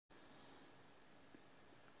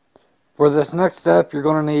For this next step, you're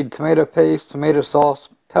going to need tomato paste, tomato sauce,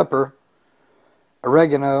 pepper,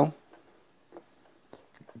 oregano,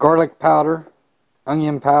 garlic powder,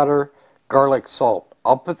 onion powder, garlic salt.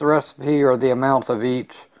 I'll put the recipe or the amounts of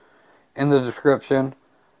each in the description,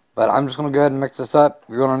 but I'm just going to go ahead and mix this up.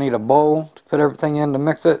 You're going to need a bowl to put everything in to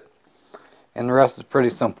mix it, and the rest is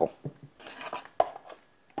pretty simple.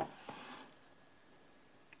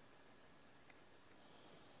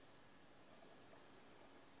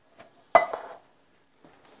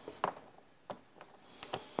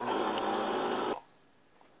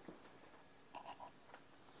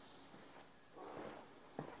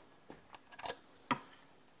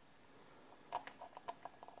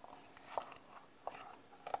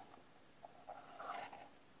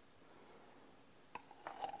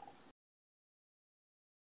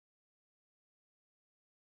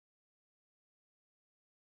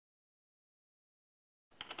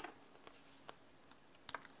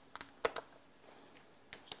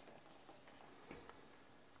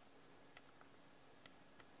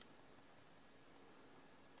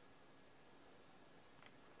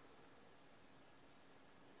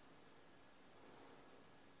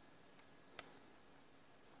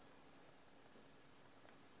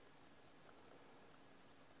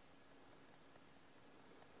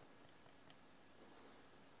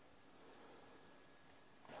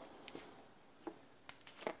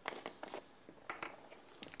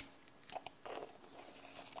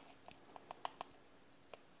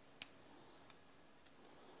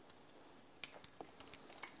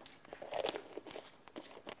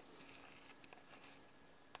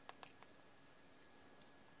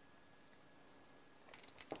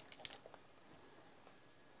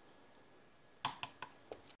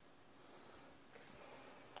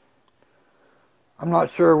 I'm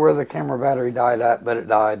not sure where the camera battery died at, but it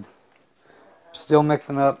died. Still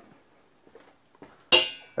mixing up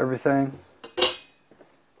everything.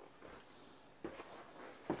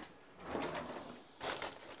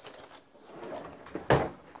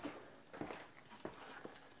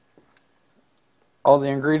 All the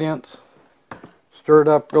ingredients stirred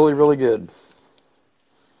up really, really good.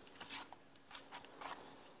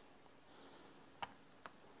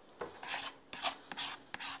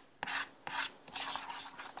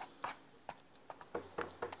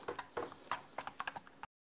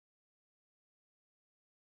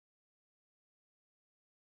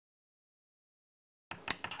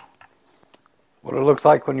 What it looks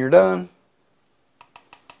like when you're done.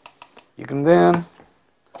 You can then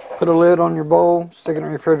put a lid on your bowl, stick it in the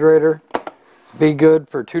refrigerator. Be good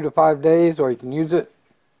for 2 to 5 days, or you can use it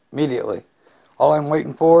immediately. All I'm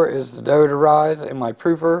waiting for is the dough to rise in my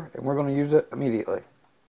proofer, and we're going to use it immediately.